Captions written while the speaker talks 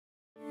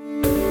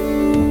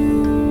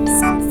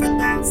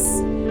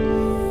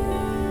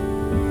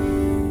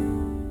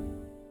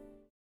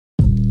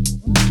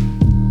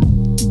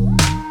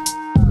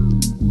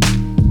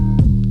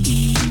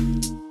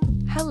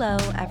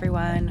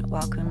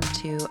welcome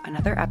to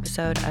another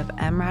episode of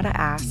EmRata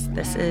Asks.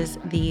 This is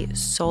the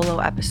solo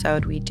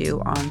episode we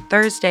do on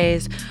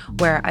Thursdays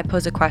where I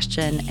pose a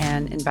question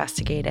and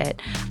investigate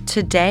it.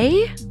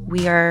 Today,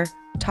 we are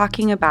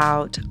talking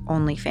about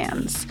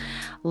OnlyFans.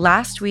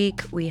 Last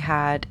week, we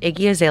had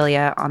Iggy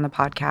Azalea on the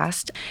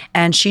podcast,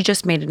 and she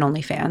just made an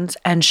OnlyFans,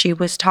 and she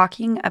was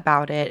talking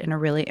about it in a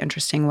really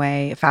interesting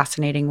way, a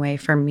fascinating way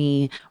for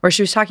me, where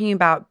she was talking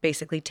about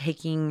basically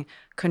taking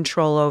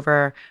control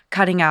over,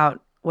 cutting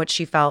out what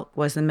she felt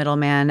was the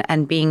middleman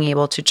and being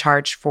able to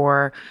charge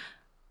for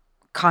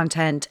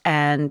content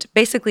and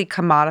basically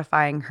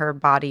commodifying her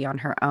body on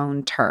her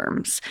own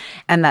terms.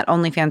 And that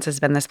OnlyFans has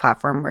been this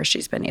platform where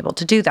she's been able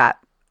to do that.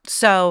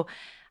 So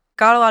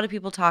got a lot of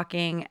people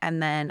talking,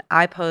 and then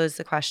I posed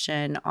the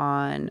question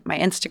on my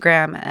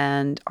Instagram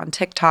and on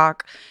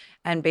TikTok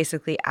and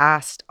basically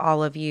asked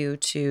all of you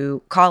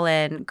to call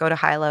in, go to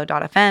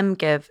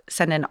hilo.fm,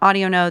 send in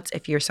audio notes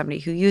if you're somebody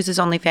who uses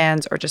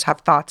OnlyFans or just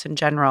have thoughts in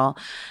general.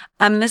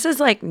 This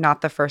is not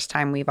the first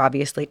time we've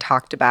obviously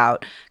talked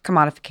about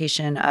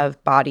commodification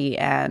of body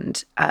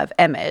and of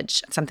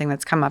image, something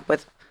that's come up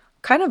with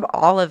kind of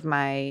all of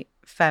my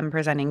femme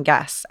presenting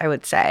guests, I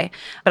would say.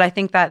 But I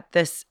think that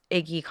this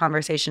Iggy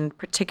conversation,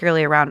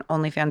 particularly around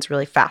OnlyFans,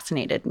 really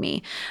fascinated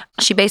me.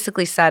 She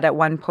basically said at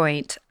one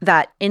point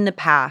that in the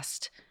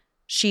past,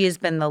 she has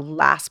been the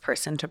last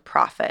person to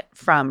profit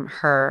from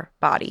her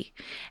body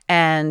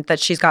and that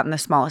she's gotten the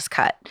smallest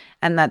cut,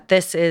 and that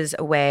this is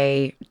a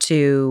way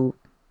to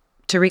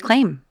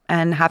reclaim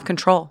and have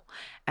control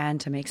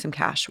and to make some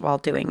cash while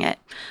doing it.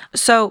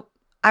 So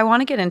I want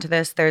to get into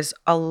this. There's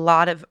a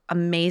lot of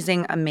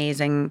amazing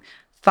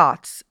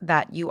thoughts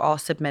that you all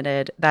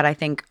submitted that I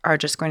think are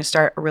just going to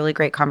start a really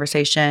great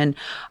conversation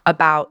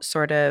about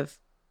sort of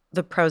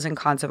the pros and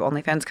cons of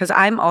OnlyFans, because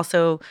I'm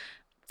also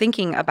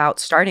thinking about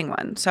starting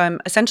one. So I'm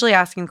essentially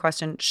asking the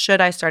question,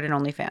 should I start an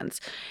OnlyFans?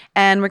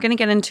 And we're going to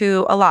get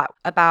into a lot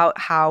about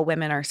how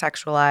women are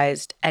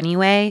sexualized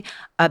anyway,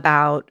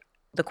 about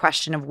the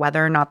question of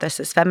whether or not this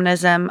is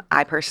feminism.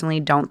 I personally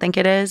don't think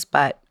it is,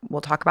 but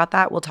we'll talk about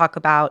that. We'll talk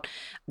about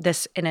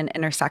this in an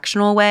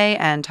intersectional way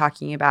and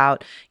talking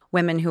about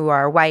women who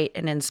are white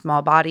and in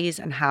small bodies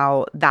and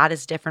how that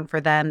is different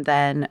for them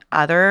than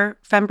other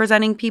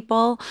femme-presenting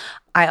people.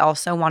 I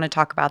also want to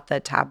talk about the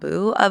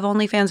taboo of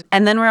OnlyFans.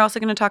 And then we're also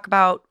going to talk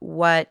about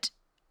what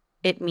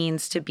it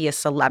means to be a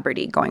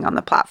celebrity going on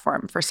the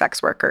platform for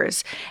sex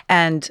workers.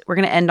 And we're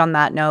going to end on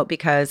that note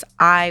because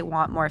I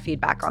want more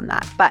feedback on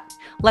that. But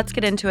let's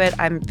get into it.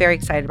 I'm very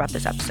excited about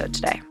this episode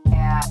today.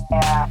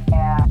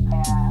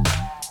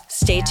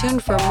 Stay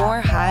tuned for more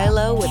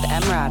High-Low with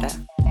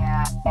EmRata.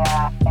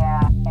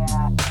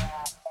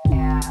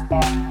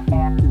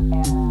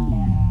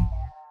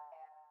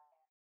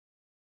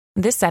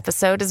 This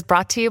episode is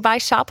brought to you by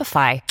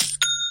Shopify.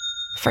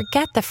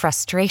 Forget the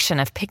frustration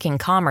of picking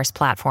commerce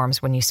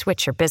platforms when you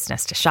switch your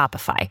business to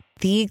Shopify,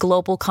 the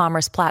global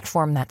commerce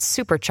platform that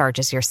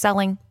supercharges your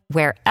selling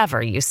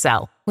wherever you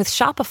sell. With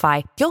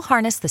Shopify, you'll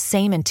harness the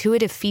same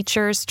intuitive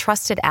features,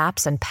 trusted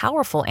apps, and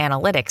powerful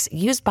analytics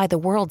used by the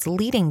world's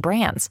leading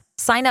brands.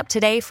 Sign up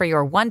today for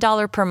your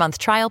 $1 per month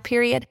trial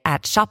period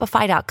at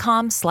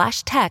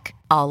shopify.com/tech,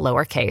 all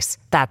lowercase.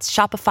 That's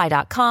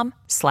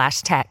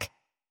shopify.com/tech.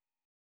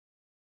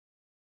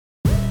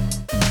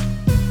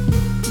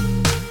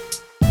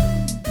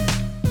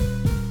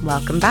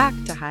 Welcome back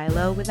to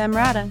High-Low with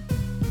EmRata.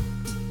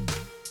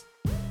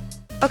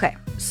 Okay,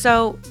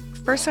 so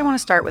first I want to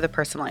start with a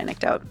personal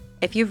anecdote.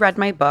 If you've read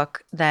my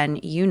book, then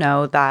you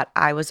know that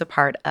I was a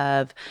part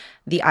of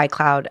the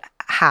iCloud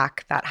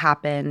hack that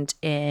happened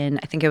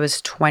in, I think it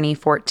was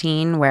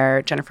 2014,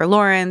 where Jennifer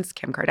Lawrence,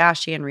 Kim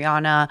Kardashian,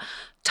 Rihanna,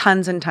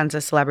 tons and tons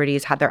of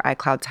celebrities had their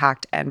iClouds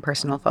hacked and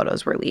personal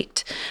photos were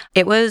leaked.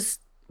 It was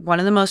one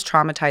of the most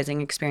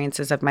traumatizing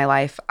experiences of my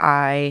life.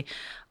 I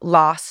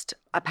lost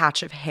a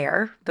patch of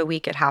hair the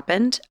week it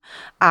happened.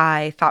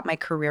 I thought my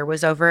career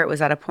was over. It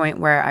was at a point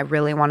where I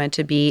really wanted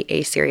to be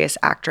a serious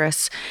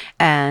actress,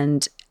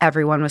 and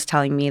everyone was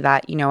telling me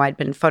that, I'd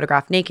been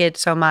photographed naked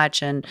so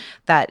much and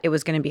that it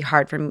was going to be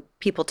hard for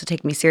people to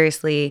take me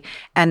seriously.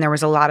 And there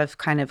was a lot of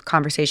kind of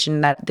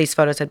conversation that these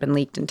photos had been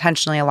leaked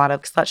intentionally, a lot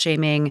of slut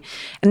shaming,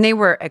 and they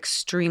were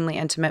extremely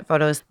intimate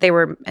photos. They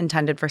were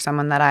intended for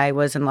someone that I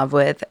was in love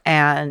with,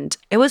 and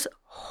it was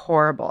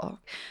horrible.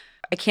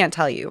 I can't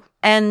tell you.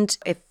 And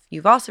if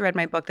you've also read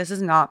my book, this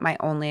is not my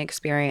only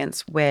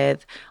experience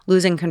with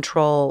losing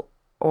control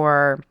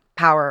or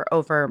power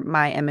over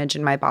my image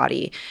and my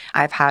body.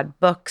 I've had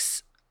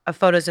books of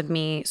photos of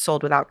me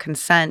sold without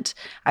consent.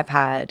 I've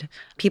had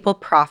people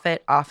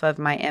profit off of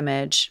my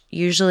image,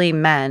 usually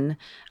men,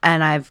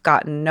 and I've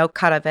gotten no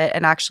cut of it.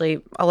 And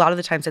actually, a lot of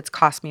the times it's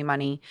cost me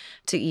money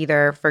to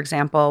either, for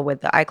example,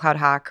 with the iCloud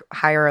hack,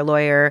 hire a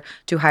lawyer,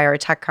 to hire a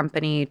tech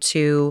company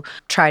to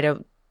try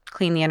to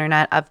clean the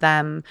internet of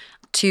them,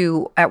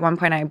 to, at one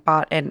point, I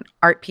bought an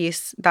art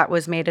piece that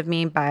was made of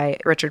me by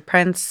Richard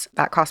Prince.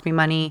 That cost me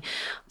money.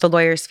 The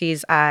lawyer's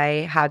fees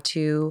I had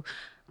to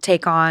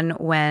take on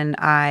when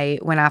I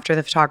went after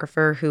the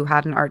photographer who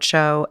had an art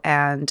show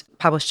and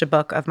published a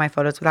book of my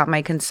photos without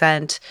my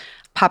consent,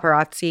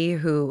 paparazzi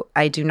who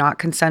I do not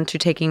consent to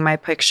taking my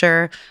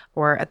picture,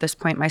 or at this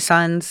point my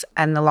sons,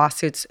 and the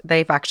lawsuits,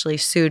 they've actually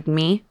sued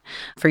me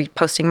for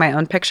posting my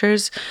own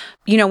pictures.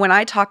 When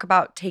I talk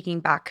about taking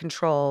back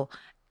control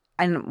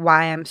and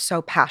why I'm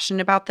so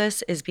passionate about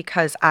this is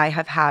because I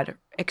have had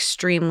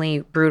extremely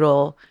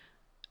brutal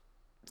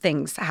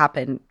things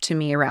happen to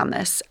me around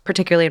this,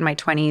 particularly in my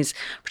 20s,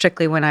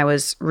 particularly when I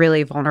was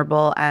really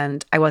vulnerable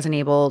and I wasn't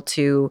able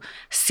to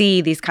see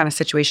these kind of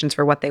situations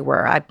for what they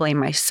were. I blame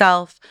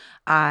myself.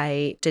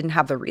 I didn't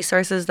have the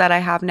resources that I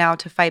have now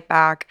to fight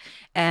back.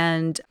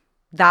 And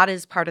that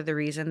is part of the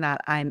reason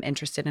that I'm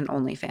interested in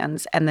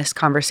OnlyFans and this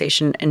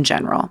conversation in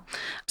general.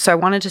 So I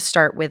wanted to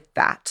start with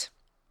that.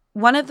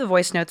 One of the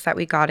voice notes that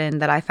we got in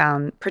that I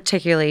found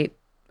particularly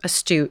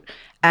astute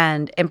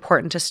and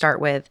important to start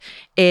with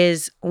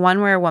is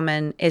one where a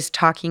woman is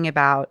talking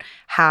about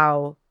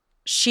how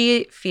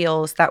she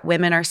feels that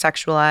women are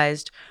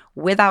sexualized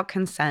without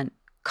consent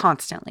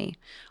constantly,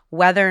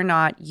 whether or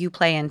not you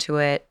play into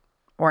it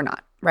or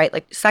not, right?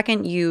 Like,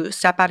 second you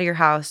step out of your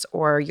house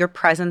or your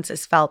presence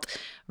is felt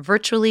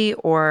virtually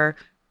or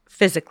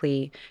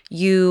physically,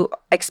 you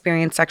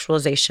experience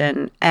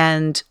sexualization.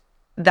 And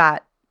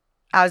that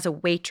as a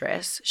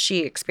waitress, she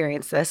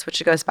experienced this,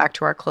 which goes back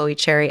to our Chloe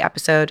Cherry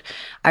episode.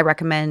 I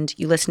recommend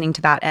you listening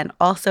to that, and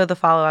also the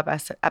follow-up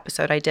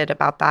episode I did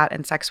about that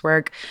and sex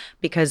work,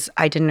 because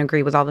I didn't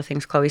agree with all the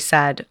things Chloe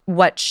said.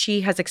 What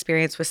she has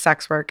experienced with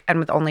sex work and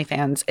with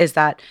OnlyFans is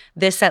that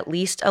this at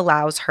least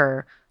allows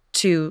her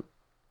to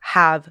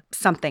have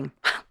something.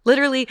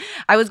 Literally,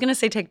 I was going to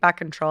say take back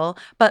control,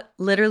 but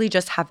literally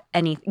just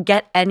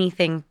get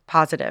anything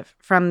positive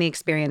from the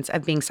experience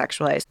of being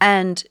sexualized.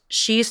 And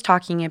she's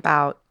talking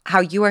about how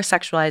you are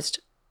sexualized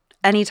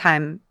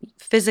anytime,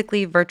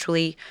 physically,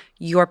 virtually,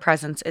 your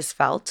presence is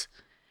felt,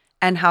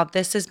 and how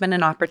this has been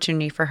an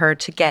opportunity for her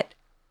to get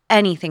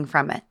anything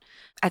from it.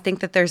 I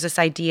think that there's this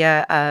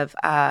idea of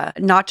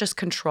not just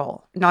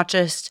control, not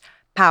just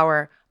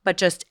power, but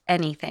just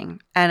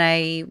anything. And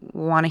I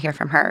want to hear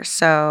from her.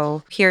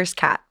 So here's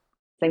Kat.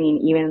 I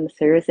mean, even in the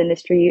service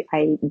industry,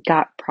 I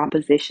got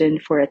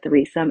propositioned for a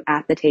threesome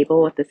at the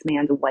table with this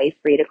man's wife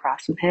right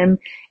across from him,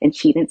 and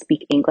she didn't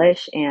speak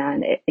English,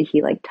 and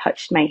he like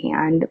touched my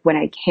hand when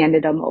I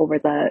handed him over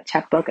the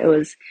checkbook. It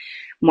was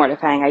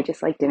mortifying. I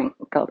just like didn't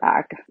go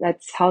back.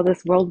 That's how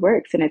this world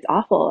works, and it's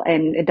awful.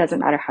 And it doesn't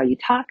matter how you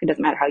talk, it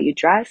doesn't matter how you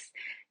dress.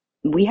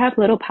 We have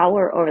little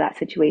power over that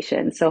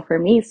situation. So for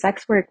me,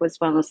 sex work was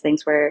one of those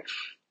things where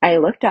I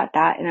looked at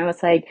that and I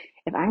was like,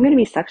 if I'm going to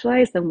be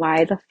sexualized, then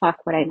why the fuck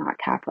would I not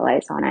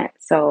capitalize on it?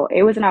 So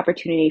it was an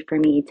opportunity for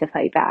me to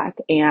fight back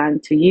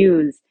and to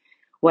use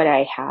what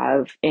I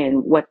have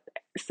and what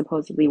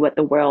supposedly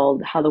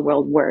how the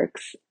world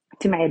works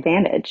to my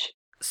advantage.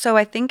 So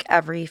I think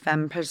every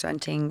femme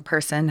presenting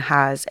person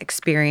has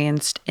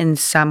experienced in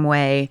some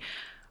way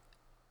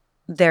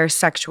their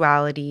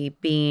sexuality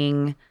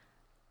being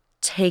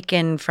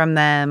taken from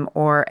them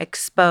or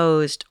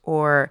exposed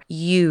or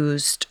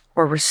used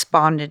or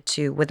responded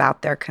to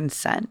without their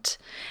consent.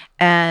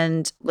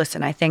 And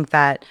listen, I think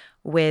that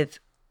with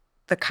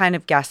the kind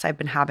of guests I've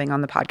been having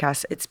on the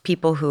podcast, it's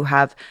people who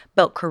have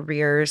built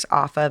careers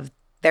off of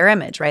their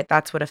image, right?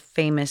 That's what a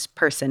famous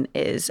person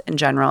is in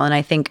general. And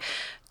I think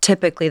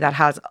typically that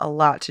has a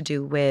lot to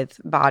do with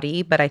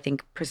body, but I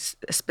think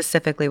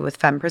specifically with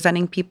femme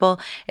presenting people,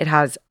 it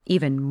has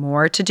even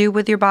more to do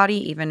with your body,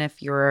 even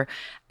if you're,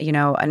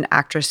 an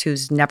actress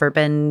who's never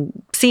been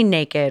seen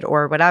naked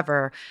or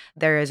whatever,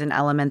 there is an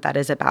element that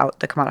is about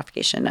the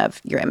commodification of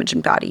your image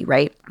and body,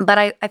 right? But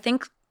I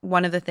think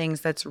one of the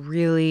things that's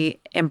really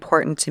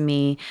important to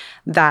me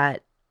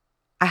that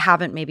I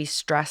haven't maybe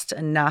stressed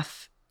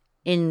enough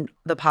in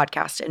the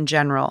podcast in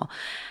general,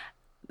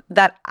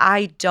 that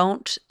I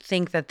don't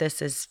think that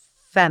this is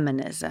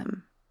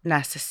feminism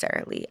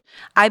necessarily.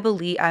 I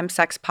believe I'm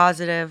sex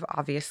positive,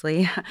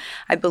 obviously.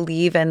 I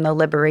believe in the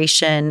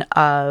liberation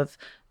of,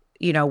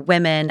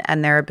 women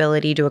and their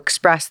ability to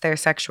express their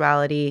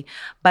sexuality,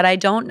 but I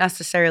don't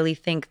necessarily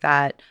think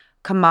that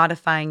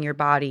commodifying your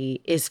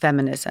body is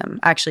feminism.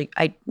 Actually,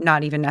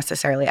 not even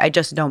necessarily. I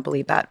just don't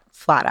believe that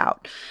flat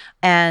out.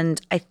 And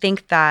I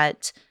think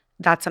that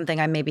that's something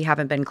I maybe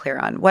haven't been clear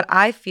on. What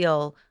I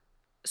feel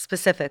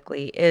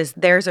specifically is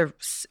there's a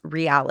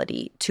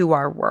reality to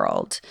our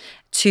world,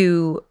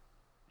 to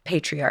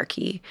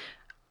patriarchy,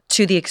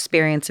 to the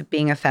experience of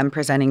being a femme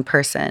presenting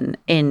person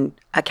in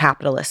a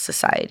capitalist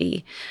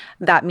society.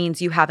 That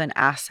means you have an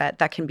asset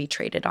that can be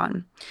traded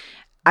on.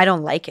 I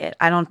don't like it.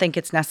 I don't think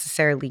it's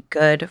necessarily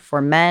good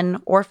for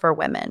men or for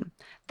women.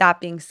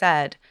 That being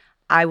said,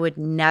 I would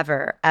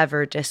never,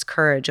 ever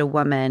discourage a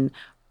woman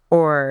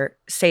or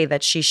say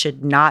that she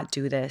should not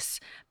do this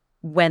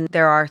when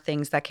there are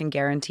things that can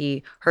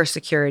guarantee her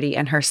security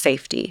and her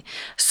safety.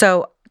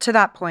 So to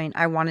that point,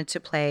 I wanted to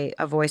play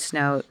a voice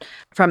note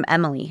from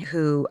Emily,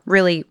 who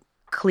really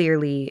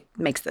clearly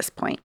makes this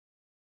point.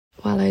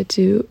 While I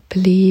do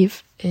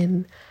believe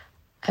in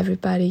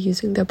everybody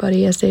using their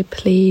body as they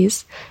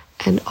please,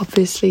 and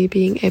obviously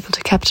being able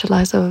to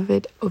capitalize over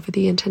it over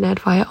the internet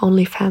via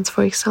OnlyFans,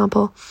 for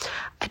example.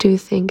 I do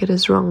think it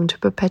is wrong to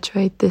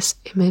perpetuate this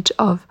image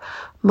of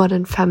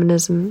modern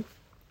feminism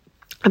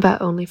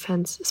about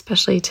OnlyFans,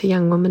 especially to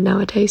young women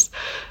nowadays,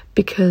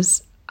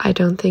 because I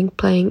don't think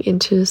playing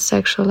into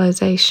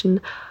sexualization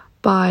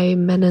by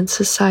men in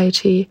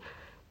society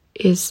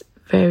is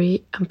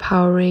very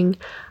empowering.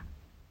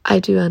 I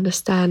do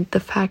understand the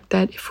fact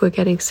that if we're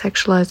getting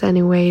sexualized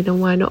anyway,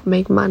 then why not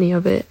make money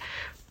of it?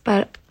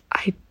 But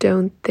I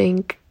don't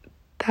think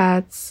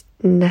that's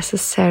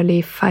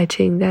necessarily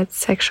fighting that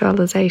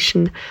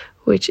sexualization,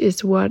 which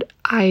is what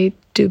I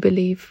do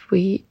believe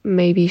we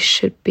maybe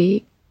should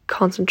be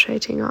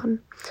concentrating on.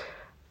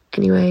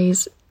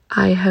 Anyways,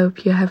 I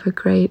hope you have a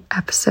great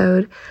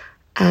episode,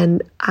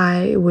 and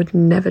I would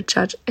never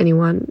judge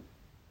anyone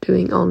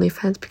doing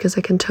OnlyFans because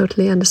I can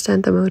totally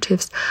understand the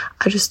motives.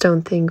 I just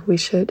don't think we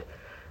should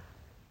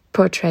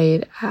portray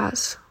it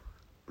as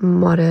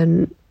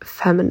modern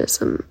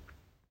feminism.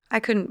 I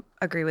couldn't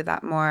agree with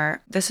that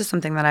more. This is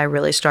something that I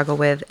really struggle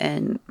with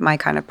in my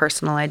kind of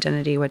personal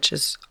identity, which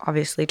is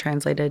obviously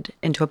translated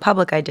into a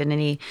public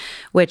identity,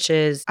 which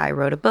is I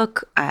wrote a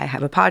book, I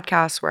have a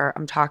podcast where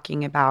I'm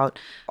talking about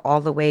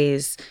all the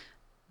ways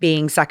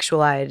being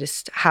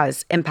sexualized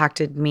has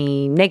impacted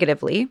me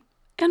negatively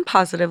and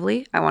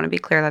positively. I want to be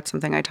clear, that's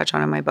something I touch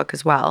on in my book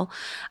as well.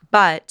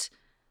 But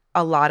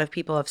a lot of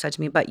people have said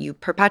to me, but you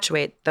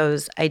perpetuate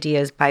those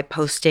ideas by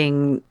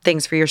posting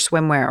things for your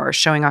swimwear or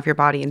showing off your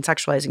body and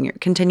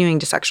continuing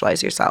to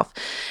sexualize yourself.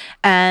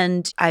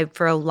 And I,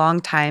 for a long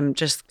time,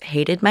 just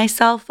hated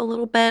myself a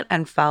little bit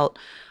and felt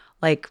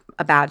like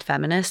a bad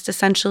feminist,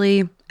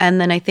 essentially. And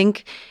then I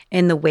think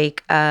in the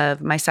wake of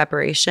my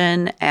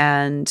separation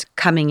and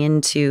coming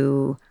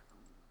into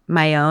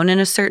my own in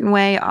a certain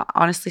way,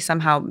 honestly,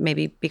 somehow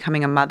maybe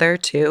becoming a mother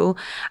too,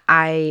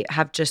 I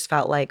have just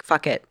felt like,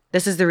 fuck it.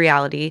 This is the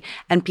reality,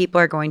 and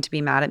people are going to be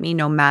mad at me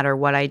no matter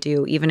what I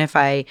do. Even if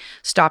I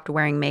stopped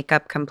wearing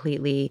makeup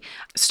completely,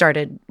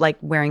 started like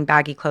wearing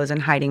baggy clothes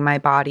and hiding my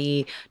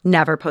body,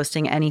 never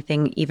posting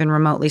anything even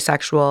remotely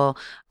sexual,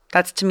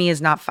 that's to me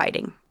is not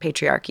fighting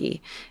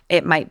patriarchy.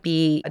 It might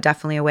be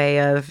definitely a way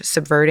of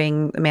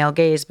subverting the male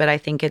gaze, but I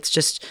think it's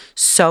just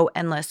so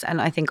endless.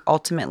 And I think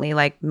ultimately,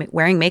 like,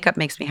 wearing makeup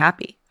makes me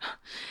happy.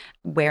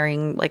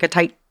 Wearing like a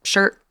tight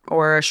shirt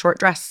or a short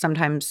dress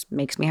sometimes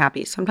makes me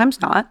happy, sometimes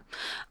not.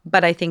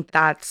 But I think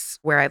that's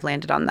where I've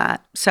landed on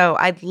that. So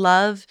I'd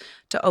love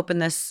to open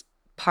this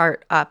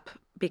part up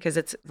because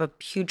it's a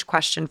huge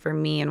question for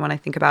me. And one I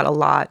think about a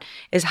lot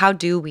is, how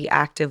do we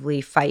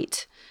actively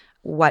fight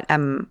what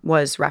Em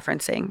was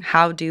referencing?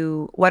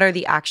 What are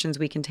the actions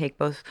we can take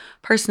both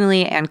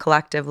personally and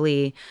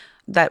collectively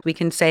that we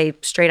can say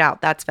straight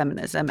out that's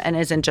feminism and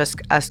isn't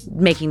just us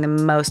making the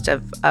most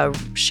of a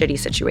shitty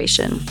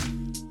situation?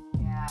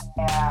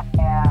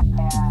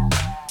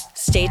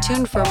 Stay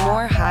tuned for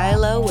more High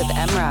Low with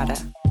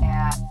EmRata.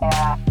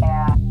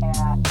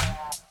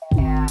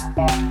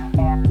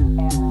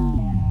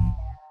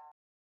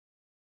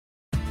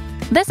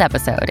 This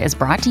episode is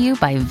brought to you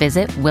by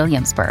Visit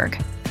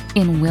Williamsburg.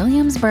 In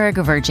Williamsburg,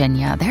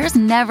 Virginia, there's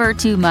never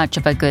too much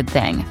of a good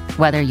thing.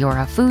 Whether you're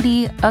a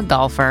foodie, a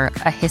golfer,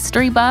 a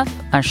history buff,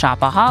 a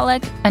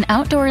shopaholic, an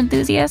outdoor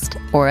enthusiast,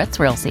 or a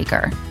thrill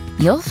seeker,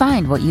 you'll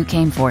find what you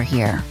came for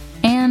here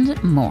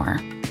and more.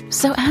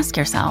 So ask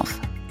yourself,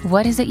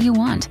 what is it you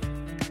want?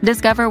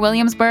 Discover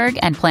Williamsburg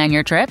and plan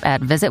your trip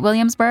at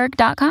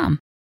visitwilliamsburg.com.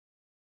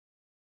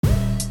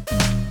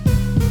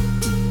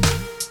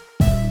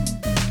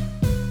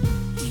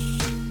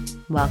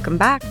 Welcome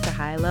back to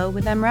High Low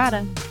with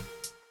EmRata.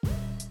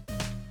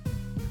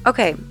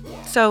 Okay,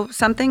 so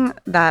something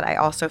that I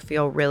also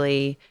feel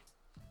really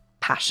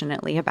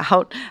passionately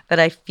about, that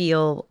I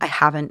feel I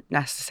haven't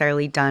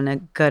necessarily done a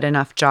good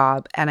enough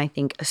job, and I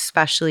think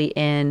especially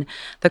in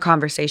the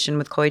conversation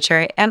with Chloe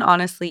Cherry, and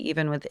honestly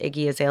even with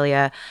Iggy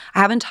Azalea, I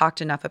haven't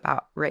talked enough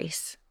about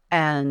race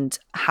and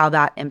how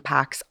that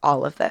impacts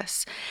all of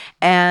this.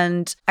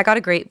 And I got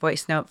a great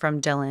voice note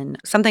from Dylan,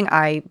 something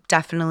I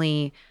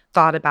definitely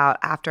thought about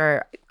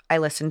after I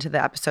listened to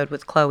the episode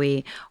with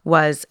Chloe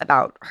was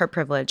about her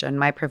privilege and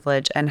my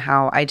privilege and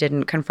how I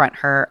didn't confront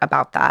her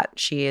about that.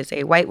 She is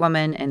a white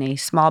woman in a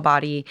small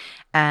body,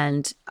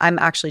 and I'm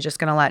actually just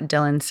going to let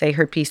Dylan say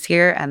her piece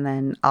here and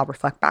then I'll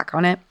reflect back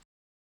on it.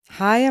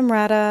 Hi,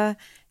 EmRata.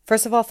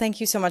 First of all, thank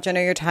you so much. I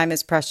know your time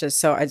is precious,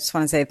 so I just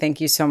want to say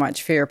thank you so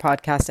much for your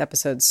podcast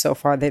episodes so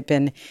far. They've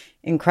been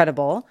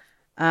incredible.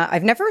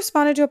 I've never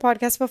responded to a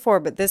podcast before,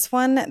 but this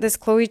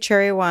Chloe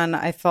Cherry one,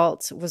 I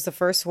felt was the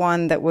first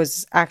one that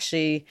was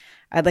actually,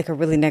 I had like a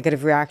really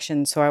negative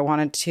reaction. So I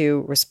wanted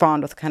to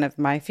respond with kind of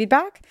my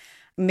feedback.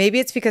 Maybe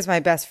it's because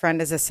my best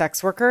friend is a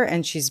sex worker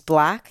and she's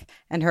Black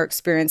and her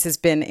experience has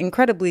been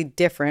incredibly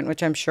different,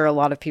 which I'm sure a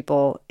lot of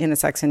people in the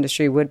sex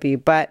industry would be.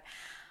 But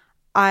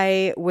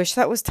I wish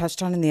that was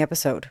touched on in the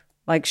episode.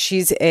 Like,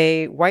 she's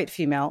a white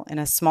female in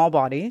a small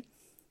body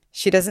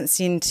She doesn't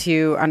seem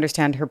to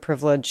understand her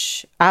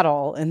privilege at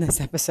all in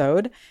this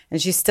episode. And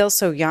she's still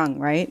so young,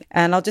 right?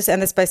 And I'll just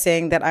end this by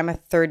saying that I'm a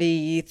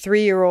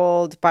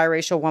 33-year-old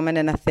biracial woman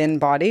in a thin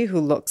body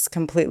who looks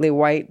completely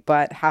white,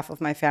 but half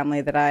of my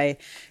family that I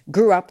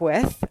grew up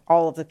with,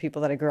 all of the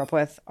people that I grew up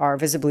with, are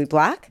visibly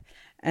Black.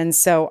 And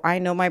so I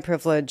know my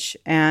privilege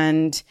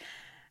and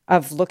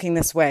of looking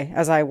this way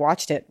as I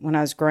watched it when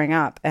I was growing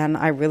up. And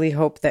I really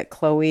hope that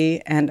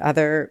Chloe and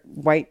other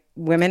white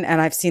women, and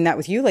I've seen that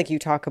with you, like you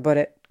talk about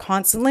it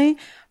constantly,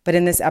 but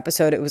in this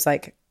episode, it was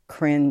like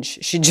cringe.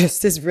 She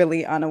just is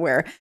really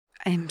unaware.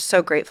 I'm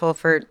so grateful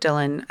for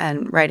Dylan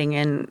and writing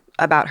in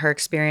about her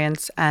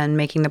experience and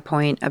making the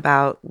point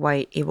about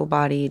white,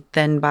 able-bodied,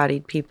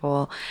 thin-bodied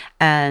people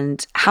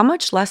and how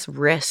much less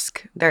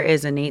risk there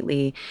is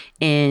innately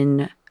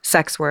in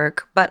sex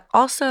work, but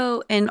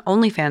also in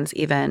OnlyFans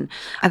even.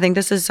 I think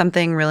this is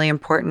something really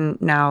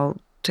important now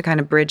to kind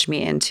of bridge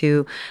me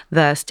into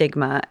the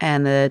stigma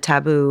and the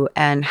taboo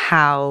and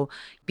how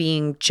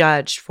being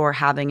judged for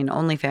having an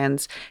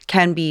OnlyFans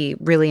can be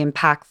really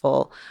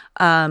impactful.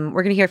 We're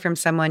going to hear from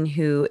someone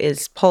who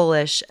is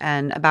Polish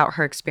and about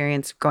her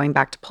experience going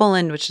back to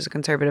Poland, which is a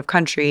conservative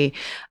country,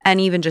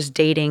 and even just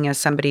dating as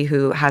somebody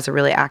who has a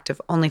really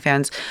active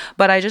OnlyFans.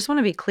 But I just want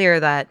to be clear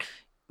that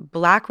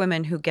Black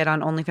women who get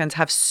on OnlyFans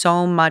have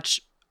so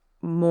much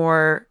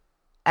more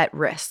at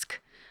risk.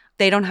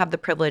 They don't have the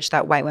privilege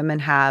that white women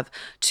have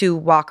to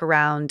walk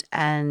around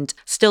and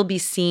still be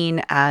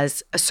seen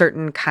as a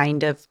certain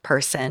kind of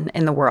person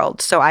in the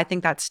world. So I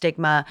think that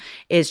stigma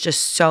is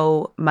just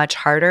so much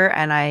harder.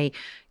 And I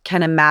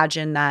can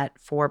imagine that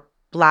for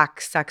Black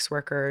sex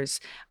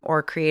workers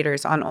or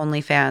creators on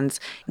OnlyFans,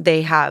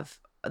 they have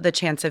the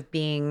chance of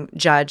being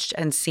judged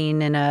and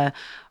seen in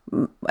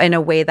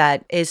a way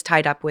that is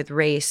tied up with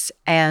race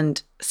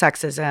and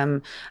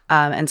sexism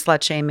and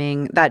slut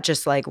shaming that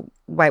just like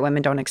white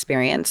women don't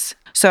experience.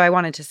 So I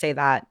wanted to say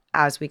that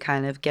as we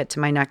kind of get to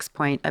my next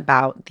point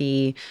about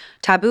the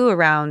taboo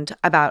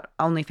about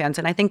OnlyFans.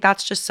 And I think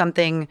that's just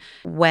something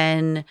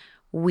when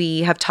we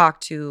have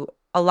talked to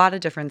a lot of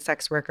different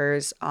sex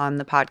workers on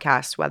the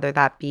podcast, whether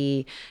that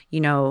be,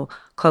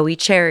 Chloe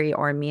Cherry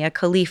or Mia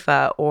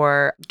Khalifa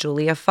or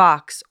Julia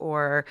Fox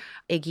or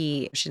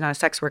Iggy. She's not a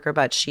sex worker,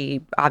 but she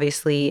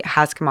obviously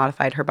has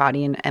commodified her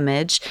body and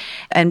image,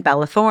 and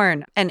Bella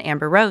Thorne and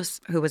Amber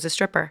Rose, who was a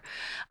stripper.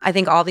 I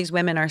think all these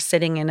women are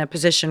sitting in a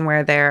position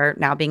where they're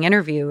now being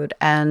interviewed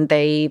and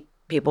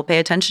people pay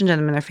attention to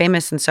them and they're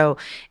famous. And so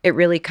it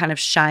really kind of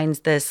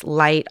shines this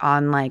light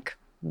on like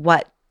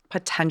what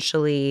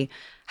potentially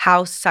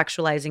how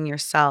sexualizing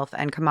yourself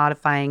and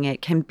commodifying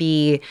it can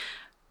be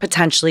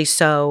potentially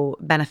so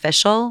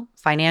beneficial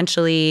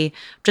financially,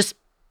 just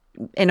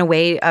in a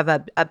way of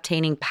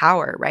obtaining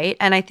power, right?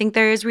 And I think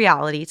there is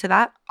reality to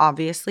that,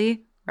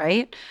 obviously,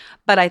 right?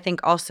 But I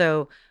think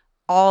also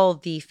all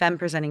the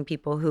femme-presenting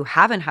people who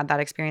haven't had that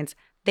experience,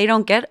 they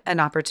don't get an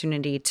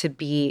opportunity to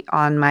be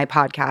on my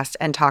podcast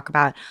and talk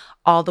about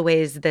all the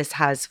ways this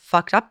has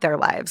fucked up their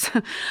lives.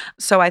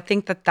 So I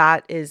think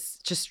that is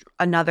just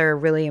another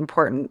really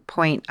important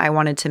point I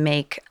wanted to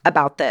make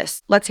about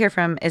this. Let's hear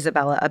from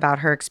Isabella about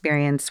her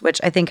experience, which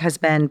I think has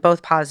been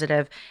both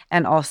positive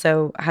and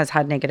also has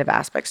had negative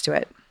aspects to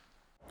it.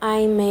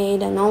 I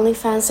made an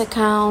OnlyFans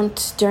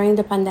account during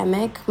the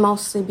pandemic,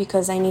 mostly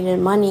because I needed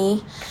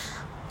money,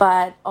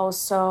 but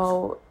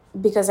also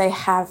because I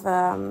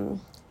have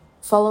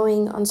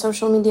following on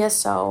social media,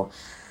 so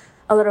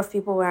a lot of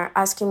people were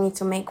asking me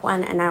to make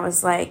one, and I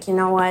was like, you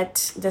know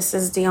what, this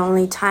is the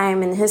only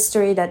time in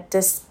history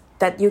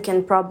that you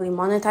can probably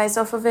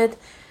monetize off of it.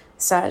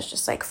 So I was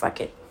just like, fuck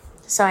it.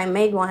 So I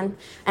made one,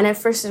 and at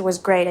first it was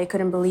great. I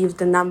couldn't believe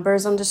the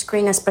numbers on the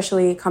screen,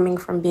 especially coming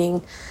from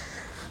being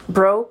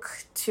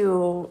broke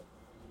to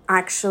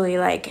actually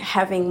like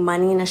having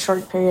money in a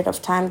short period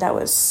of time. That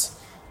was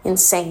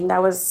insane.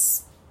 That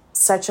was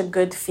such a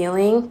good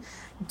feeling,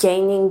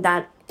 gaining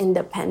that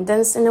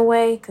independence in a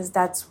way, because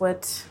that's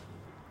what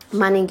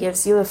money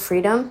gives you, a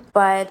freedom.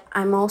 But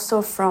I'm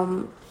also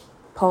from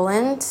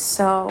Poland,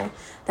 so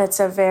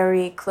that's a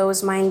very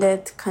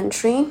close-minded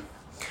country.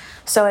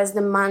 So as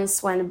the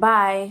months went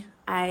by,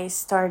 I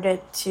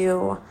started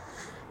to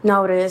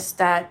notice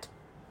that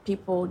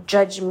people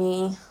judge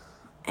me,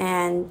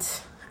 and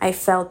I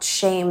felt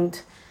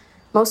shamed,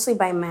 mostly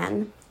by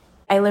men.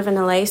 I live in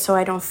LA, so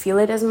I don't feel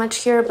it as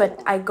much here,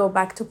 but I go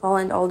back to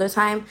Poland all the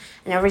time.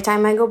 And every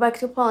time I go back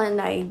to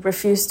Poland, I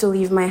refuse to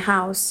leave my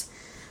house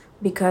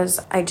because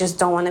I just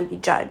don't want to be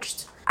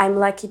judged. I'm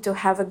lucky to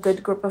have a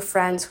good group of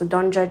friends who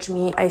don't judge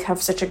me. I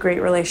have such a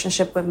great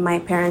relationship with my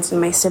parents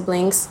and my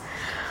siblings.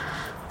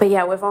 But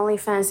yeah, with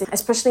OnlyFans,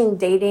 especially in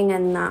dating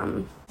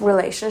and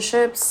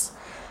relationships,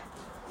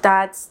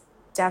 that's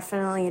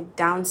definitely a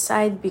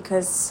downside,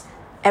 because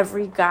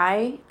every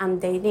guy I'm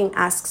dating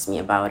asks me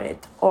about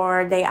it,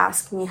 or they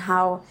ask me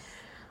how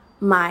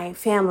my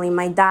family,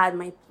 my dad,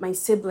 my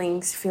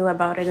siblings feel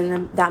about it,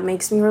 and that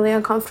makes me really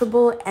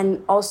uncomfortable.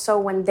 And also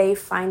when they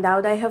find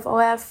out I have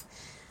OF,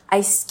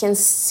 I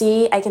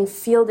can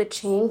feel the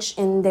change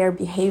in their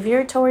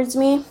behavior towards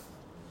me.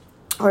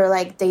 or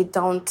like they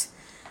don't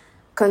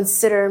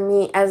consider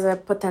me as a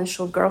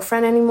potential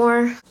girlfriend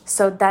anymore.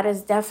 So that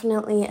is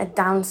definitely a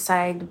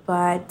downside,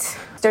 but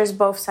there's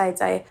both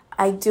sides.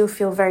 I do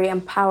feel very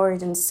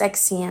empowered and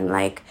sexy and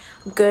like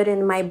good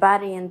in my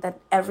body, and that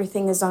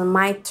everything is on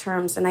my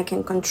terms and I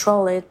can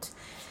control it.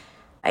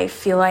 I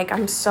feel like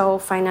I'm so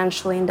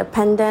financially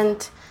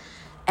independent,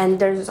 and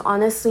there's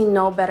honestly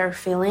no better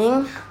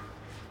feeling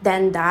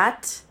than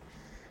that.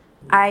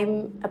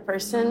 I'm a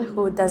person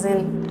who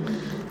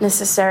doesn't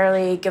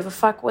necessarily give a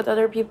fuck what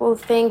other people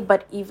think,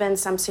 but even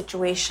some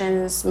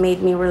situations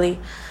made me really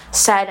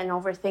sad and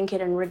overthink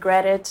it and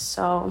regret it.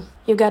 So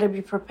you got to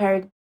be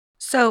prepared.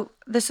 So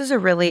this is a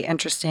really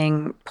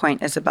interesting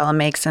point Isabella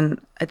makes,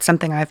 and it's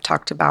something I've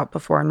talked about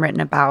before and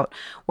written about,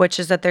 which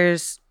is that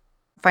there's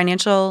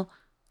financial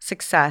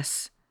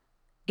success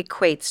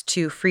equates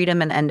to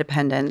freedom and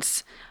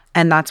independence.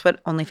 And that's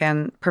what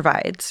OnlyFans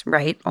provides,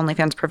 right?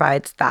 OnlyFans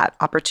provides that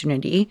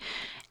opportunity.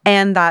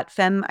 And that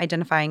femme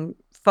identifying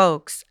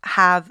folks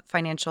have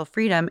financial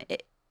freedom.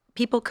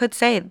 People could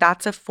say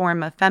that's a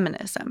form of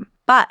feminism.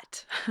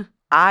 But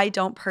I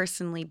don't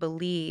personally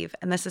believe,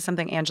 and this is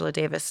something Angela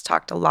Davis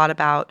talked a lot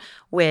about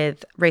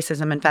with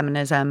racism and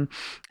feminism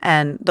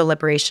and the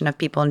liberation of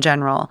people in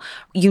general.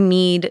 You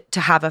need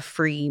to have a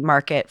free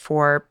market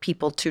for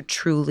people to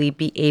truly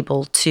be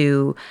able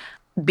to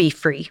be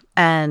free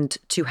and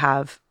to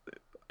have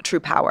true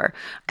power.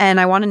 And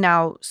I want to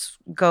now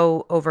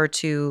go over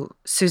to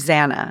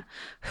Susanna,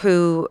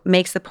 who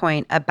makes the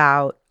point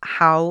about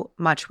how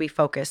much we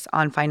focus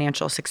on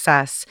financial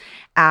success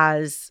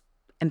as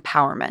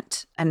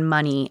empowerment and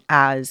money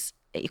as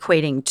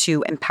equating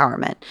to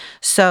empowerment.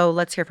 So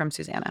let's hear from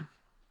Susanna.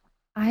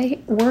 I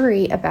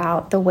worry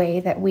about the way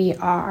that we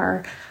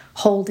are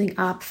holding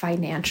up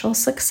financial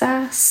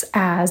success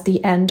as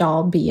the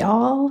end-all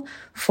be-all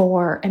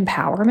for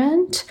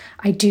empowerment.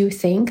 I do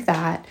think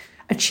that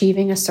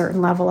achieving a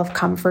certain level of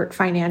comfort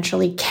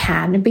financially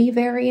can be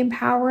very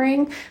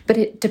empowering, but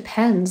it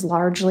depends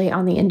largely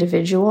on the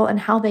individual and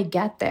how they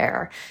get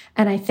there.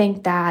 And I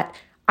think that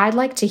I'd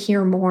like to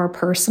hear more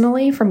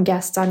personally from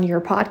guests on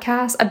your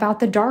podcast about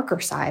the darker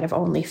side of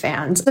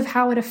OnlyFans, of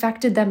how it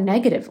affected them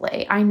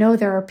negatively. I know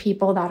there are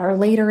people that are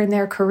later in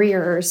their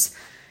careers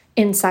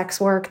in sex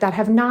work that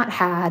have not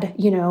had,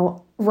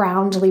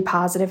 roundly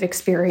positive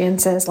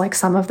experiences like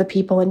some of the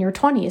people in your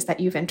 20s that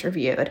you've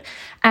interviewed.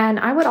 And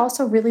I would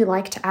also really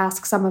like to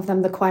ask some of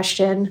them the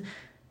question,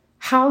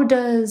 how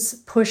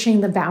does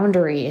pushing the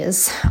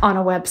boundaries on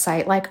a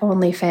website like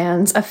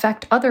OnlyFans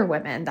affect other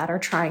women that are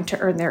trying to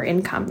earn their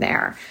income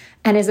there?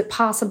 And is it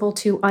possible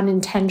to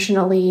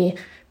unintentionally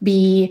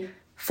be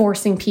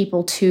forcing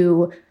people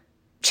to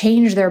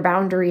change their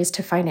boundaries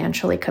to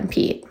financially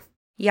compete?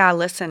 Yeah,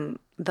 listen,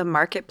 the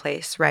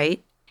marketplace,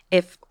 right?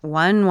 If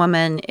one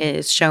woman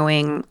is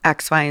showing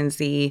X, Y, and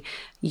Z,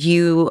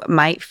 you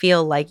might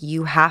feel like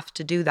you have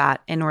to do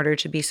that in order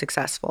to be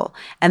successful.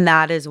 And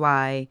that is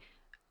why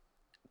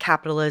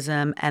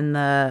capitalism and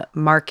the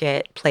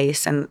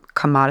marketplace and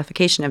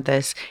commodification of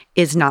this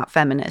is not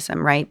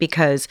feminism, right?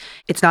 Because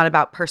it's not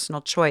about personal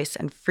choice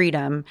and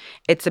freedom.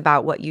 It's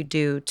about what you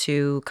do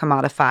to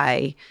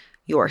commodify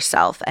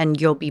yourself.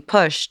 And you'll be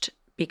pushed,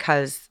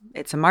 because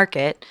it's a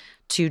market,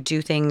 to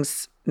do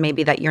things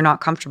maybe that you're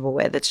not comfortable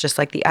with. It's just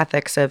like the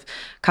ethics of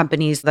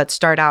companies that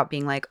start out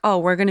being like, oh,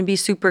 we're going to be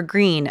super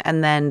green.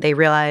 And then they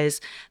realize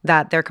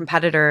that their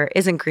competitor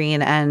isn't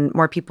green and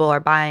more people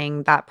are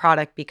buying that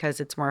product because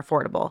it's more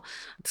affordable.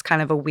 It's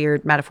kind of a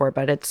weird metaphor,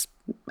 but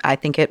I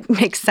think it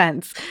makes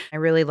sense. I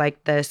really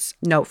like this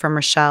note from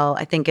Rochelle.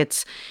 I think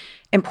it's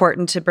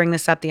important to bring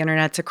this up. The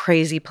internet's a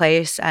crazy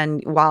place.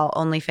 And while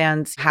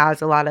OnlyFans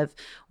has a lot of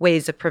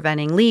ways of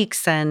preventing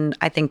leaks, and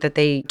I think that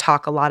they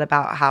talk a lot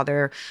about how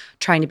they're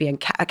trying to be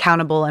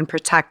accountable and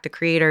protect the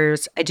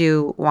creators, I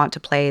do want to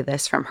play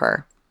this from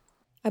her.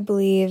 I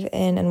believe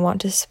in and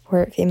want to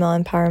support female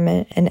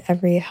empowerment in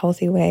every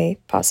healthy way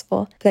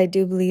possible. But I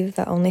do believe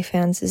that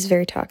OnlyFans is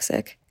very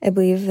toxic. I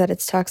believe that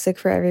it's toxic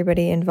for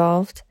everybody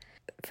involved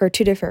for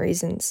two different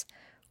reasons.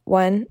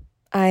 One,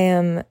 I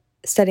am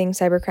studying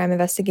cybercrime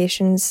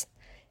investigations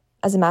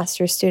as a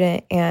master's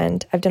student,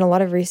 and I've done a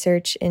lot of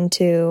research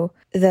into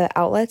the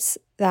outlets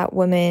that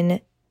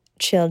women,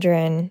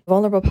 children,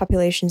 vulnerable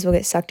populations will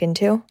get sucked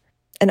into.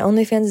 And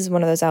OnlyFans is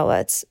one of those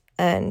outlets.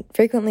 And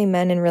frequently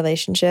men in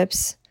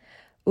relationships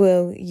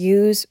will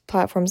use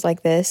platforms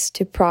like this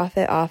to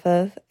profit off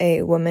of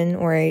a woman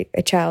or a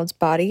child's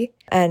body.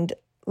 And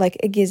like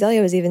Iggy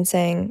Azalea was even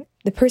saying,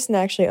 the person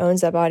that actually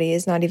owns that body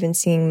is not even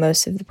seeing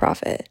most of the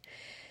profit.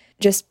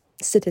 Just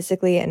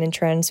statistically and in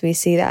trends, we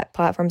see that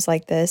platforms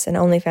like this, and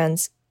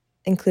OnlyFans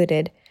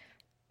included,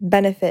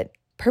 benefit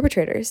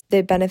perpetrators.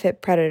 They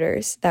benefit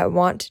predators that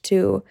want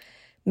to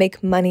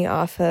make money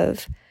off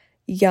of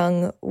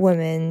young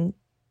women,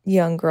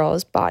 young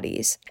girls'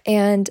 bodies.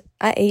 And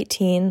at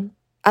 18,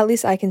 at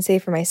least I can say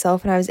for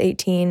myself, when I was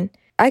 18,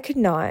 I could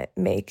not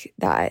make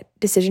that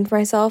decision for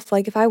myself.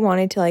 Like if I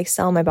wanted to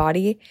sell my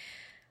body,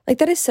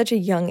 that is such a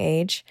young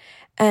age.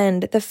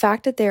 And the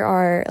fact that there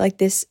are like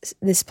this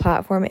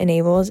platform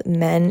enables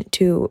men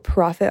to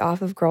profit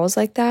off of girls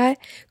like that,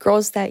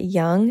 girls that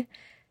young,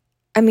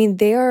 I mean,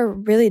 they are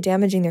really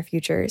damaging their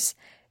futures.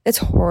 It's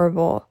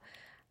horrible.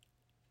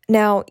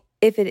 Now,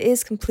 if it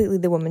is completely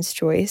the woman's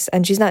choice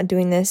and she's not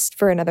doing this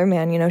for another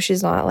man, you know,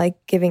 she's not like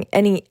giving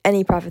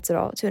any profits at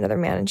all to another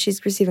man and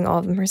she's receiving all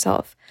of them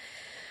herself.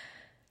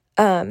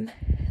 That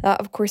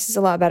of course is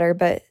a lot better,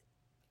 but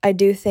I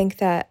do think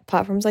that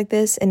platforms like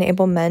this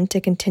enable men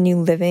to continue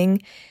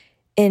living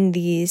in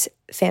these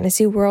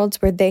fantasy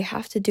worlds where they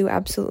have to do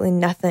absolutely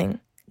nothing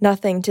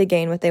to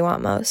gain what they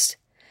want most.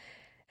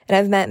 And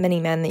I've met many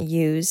men that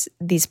use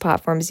these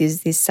platforms,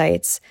 use these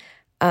sites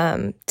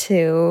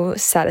to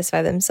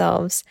satisfy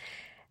themselves.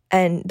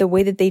 And the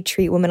way that they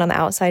treat women on the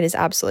outside is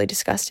absolutely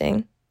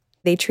disgusting.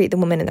 They treat the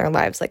women in their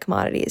lives like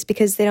commodities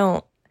because they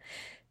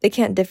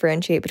can't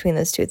differentiate between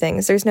those two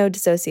things. There's no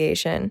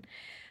dissociation.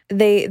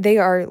 They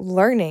are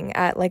learning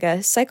at like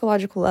a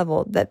psychological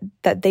level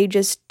that they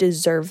just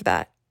deserve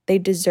that. They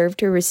deserve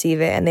to receive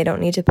it and they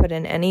don't need to put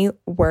in any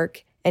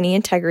work, any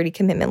integrity,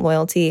 commitment,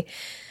 loyalty,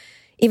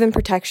 even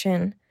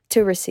protection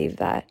to receive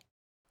that.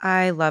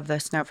 I love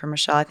this note from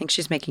Michelle. I think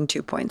she's making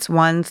 2 points.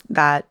 One,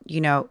 that, you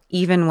know,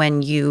 even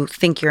when you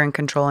think you're in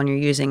control and you're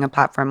using a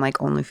platform like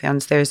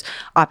OnlyFans, there's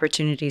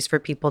opportunities for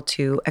people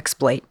to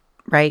exploit,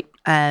 right?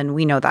 And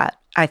we know that.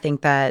 I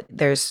think that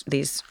there's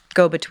these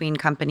go-between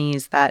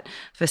companies that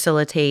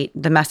facilitate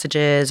the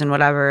messages and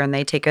whatever, and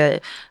they take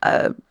a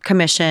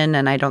commission,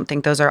 and I don't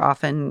think those are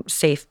often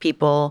safe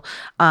people.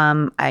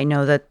 I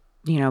know that,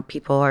 you know,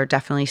 people are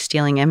definitely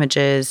stealing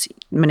images,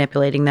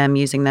 manipulating them,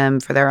 using them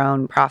for their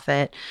own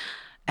profit,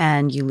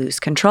 and you lose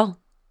control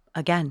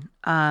again.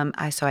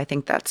 So I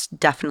think that's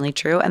definitely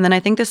true. And then I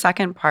think the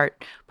second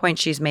point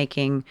she's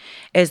making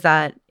is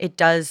that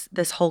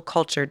this whole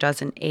culture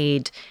doesn't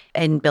aid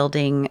in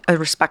building a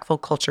respectful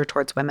culture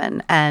towards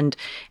women and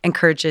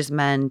encourages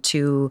men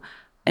to,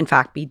 in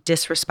fact, be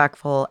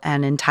disrespectful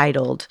and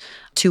entitled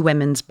to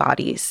women's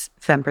bodies,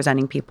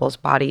 femme-presenting people's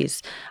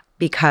bodies,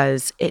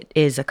 because it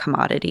is a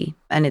commodity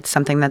and it's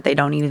something that they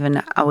don't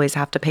even always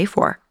have to pay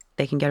for.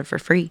 They can get it for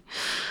free.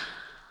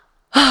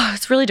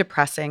 It's really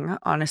depressing,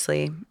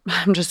 honestly.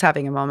 I'm just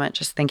having a moment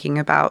just thinking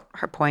about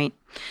her point.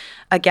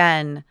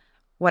 Again,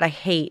 what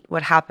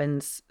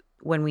happens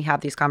when we have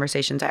these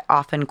conversations, I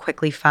often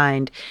quickly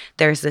find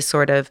there's this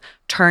sort of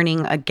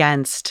turning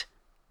against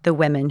the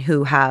women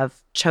who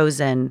have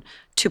chosen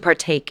to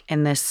partake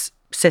in this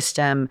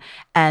system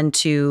and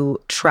to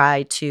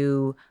try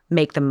to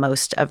make the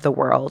most of the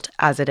world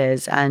as it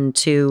is and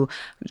to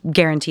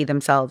guarantee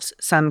themselves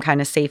some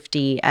kind of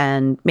safety.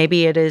 And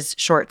maybe it is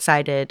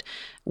short-sighted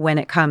when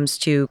it comes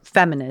to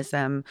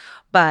feminism,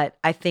 but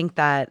I think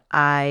that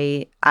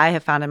I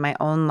have found in my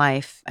own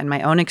life and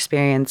my own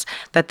experience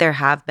that there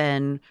have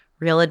been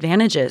real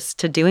advantages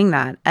to doing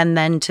that. And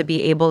then to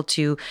be able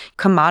to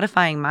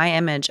commodifying my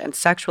image and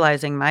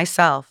sexualizing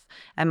myself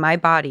and my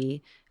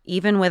body,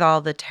 even with all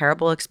the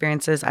terrible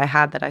experiences I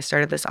had that I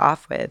started this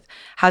off with,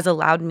 has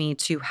allowed me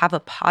to have a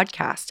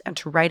podcast and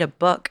to write a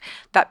book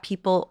that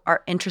people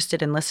are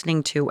interested in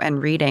listening to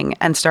and reading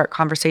and start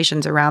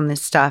conversations around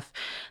this stuff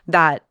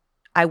that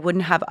I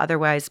wouldn't have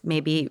otherwise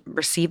maybe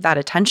received that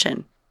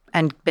attention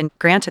and been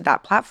granted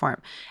that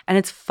platform. And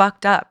it's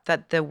fucked up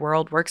that the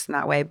world works in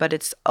that way, but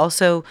it's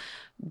also,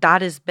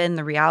 that has been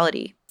the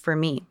reality for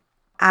me.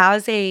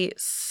 As a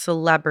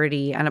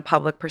celebrity and a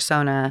public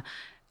persona,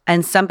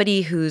 and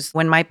somebody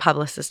when my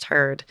publicist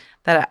heard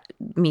that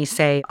me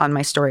say on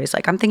my stories,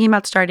 like, I'm thinking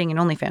about starting an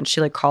OnlyFans,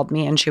 she like called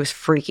me and she was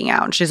freaking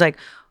out. And she's like,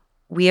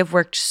 we have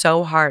worked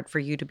so hard for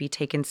you to be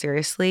taken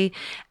seriously.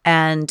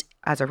 And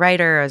as a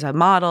writer, as a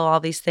model, all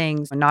these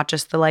things, not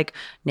just the like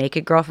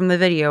naked girl from the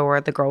video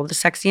or the girl with the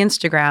sexy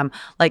Instagram,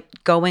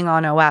 like going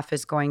on OF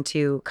is going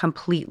to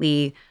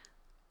completely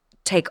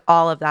take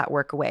all of that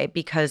work away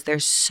because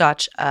there's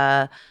such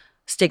a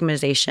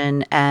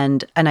stigmatization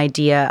and an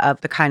idea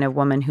of the kind of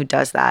woman who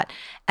does that.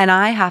 And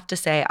I have to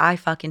say, I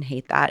fucking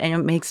hate that. And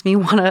it makes me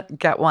want to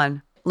get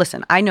one.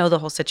 Listen, I know the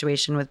whole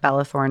situation with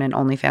Bella Thorne and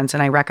OnlyFans,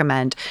 and I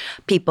recommend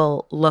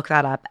people look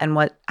that up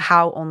and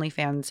how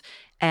OnlyFans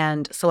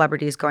and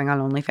celebrities going on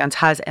OnlyFans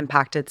has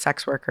impacted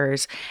sex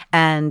workers.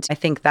 And I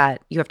think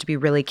that you have to be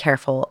really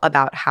careful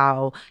about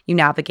how you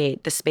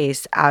navigate the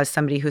space as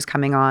somebody who's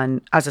coming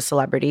on as a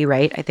celebrity,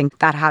 right? I think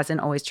that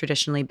hasn't always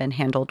traditionally been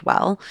handled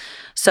well.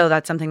 So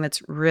that's something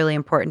that's really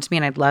important to me.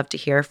 And I'd love to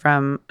hear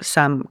from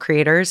some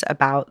creators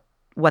about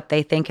what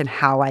they think and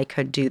how I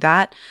could do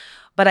that.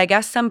 But I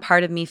guess some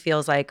part of me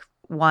feels like,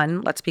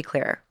 one, let's be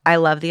clear. I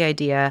love the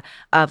idea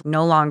of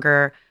no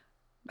longer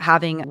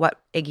having what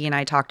Iggy and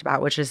I talked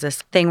about, which is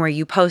this thing where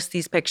you post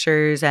these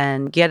pictures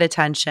and get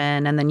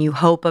attention, and then you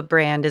hope a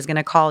brand is going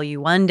to call you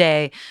one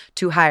day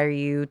to hire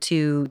you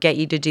to get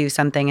you to do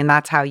something, and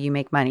that's how you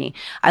make money.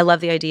 I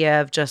love the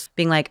idea of just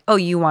being like, oh,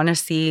 you want to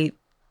see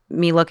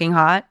me looking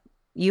hot?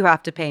 You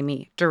have to pay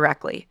me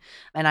directly.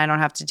 And I don't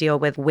have to deal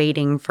with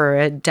waiting for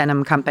a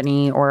denim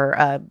company or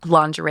a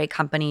lingerie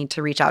company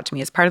to reach out to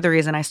me. It's part of the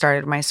reason I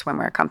started my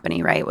swimwear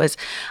company, right? Was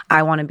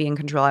I want to be in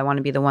control. I want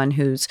to be the one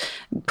who's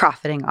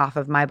profiting off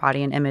of my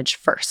body and image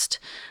first.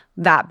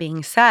 That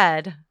being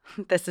said,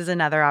 this is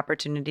another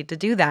opportunity to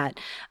do that.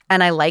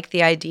 And I like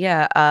the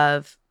idea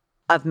of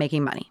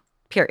making money,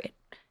 period.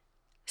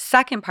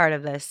 Second part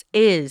of this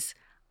is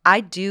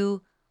I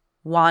do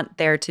want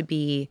there to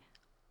be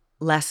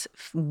less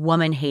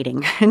woman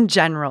hating in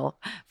general,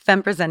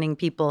 femme presenting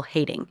people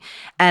hating.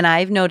 And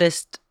I've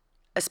noticed,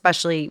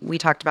 especially I've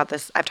talked about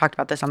this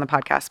on the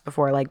podcast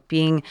before, like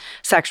being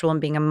sexual and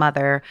being a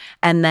mother,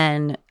 and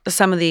then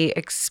some of the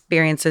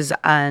experiences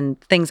and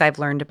things I've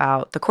learned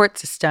about the court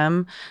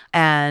system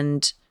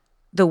and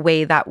the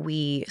way that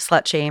we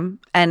slut shame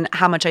and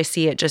how much I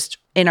see it just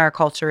in our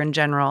culture in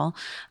general.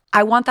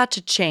 I want that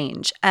to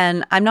change.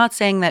 And I'm not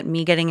saying that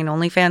me getting an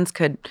OnlyFans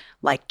could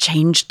like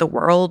change the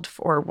world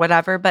or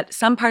whatever, but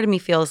some part of me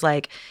feels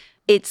like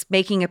it's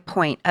making a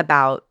point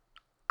about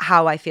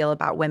how I feel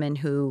about women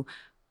who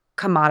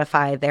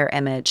commodify their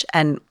image,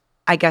 and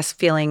I guess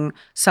feeling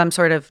some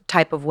sort of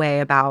type of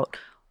way about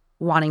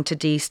wanting to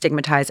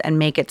destigmatize and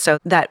make it so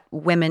that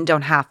women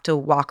don't have to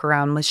walk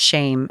around with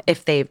shame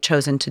if they've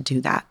chosen to do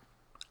that.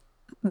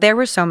 There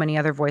were so many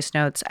other voice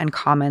notes and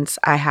comments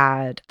I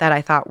had that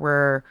I thought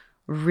were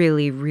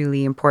really,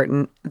 really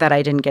important that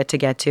I didn't get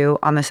to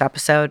on this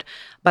episode.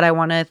 But I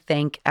want to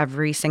thank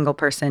every single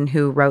person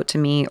who wrote to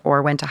me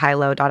or went to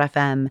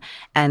highlow.fm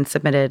and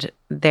submitted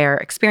their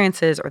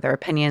experiences or their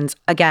opinions.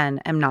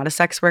 Again, I'm not a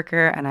sex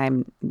worker and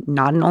I'm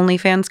not an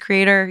OnlyFans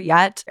creator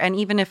yet. And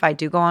even if I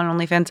do go on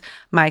OnlyFans,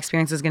 my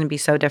experience is going to be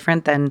so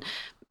different than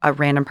a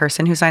random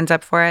person who signs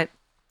up for it.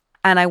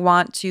 And I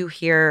want to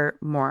hear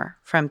more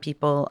from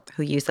people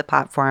who use the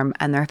platform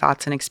and their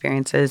thoughts and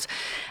experiences.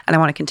 And I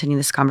want to continue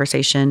this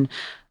conversation.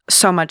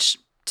 So much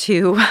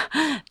to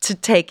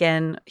take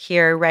in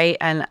here, right?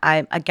 And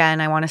I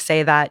want to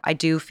say that I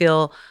do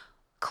feel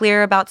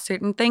clear about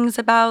certain things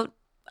about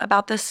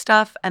this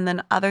stuff. And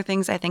then other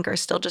things I think are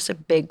still just a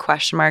big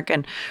question mark,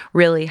 and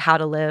really how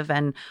to live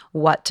and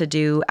what to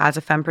do as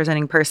a femme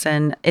presenting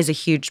person is a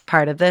huge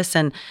part of this.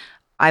 And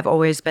I've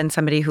always been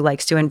somebody who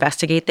likes to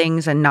investigate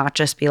things and not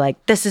just be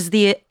like, this is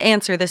the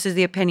answer, this is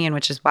the opinion,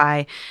 which is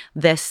why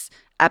this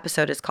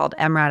episode is called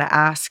EmRata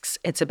Asks.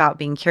 It's about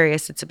being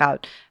curious. It's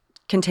about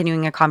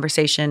continuing a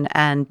conversation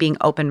and being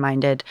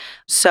open-minded.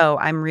 So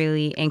I'm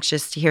really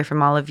anxious to hear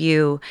from all of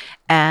you,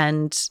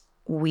 and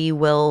we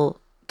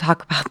will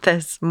talk about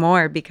this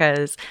more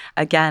because,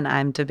 again,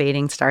 I'm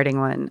debating starting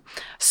one.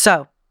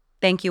 So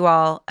thank you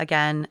all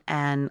again,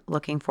 and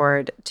looking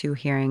forward to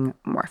hearing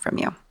more from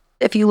you.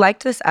 If you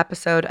liked this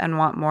episode and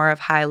want more of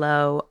High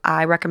Low,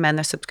 I recommend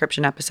the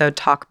subscription episode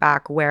Talk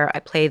Back, where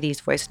I play these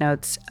voice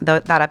notes.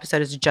 That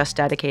episode is just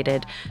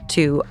dedicated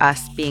to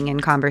us being in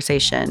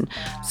conversation.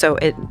 So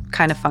it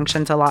kind of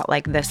functions a lot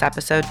like this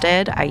episode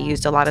did. I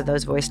used a lot of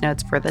those voice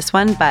notes for this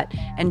one, but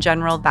in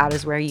general, that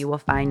is where you will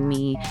find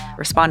me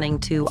responding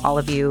to all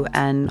of you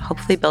and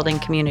hopefully building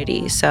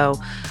community. So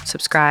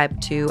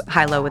subscribe to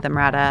High Low with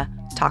EmRata,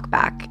 Talk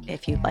Back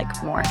if you'd like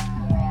more.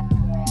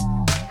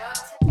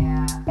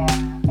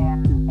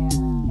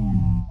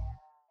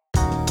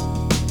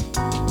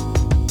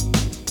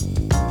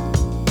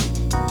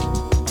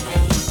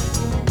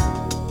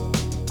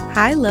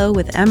 High Low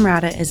with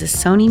EmRata is a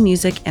Sony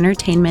Music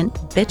Entertainment,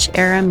 Bitch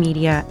Era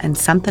Media, and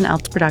Something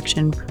Else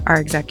production. Our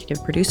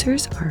executive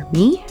producers are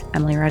me,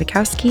 Emily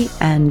Radikowski,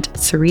 and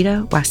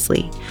Sarita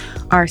Wesley.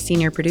 Our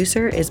senior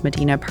producer is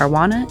Medina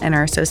Parwana, and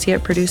our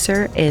associate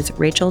producer is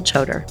Rachel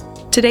Choder.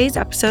 Today's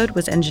episode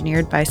was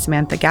engineered by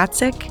Samantha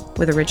Gatzik,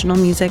 with original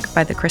music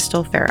by The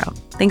Crystal Pharaoh.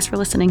 Thanks for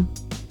listening.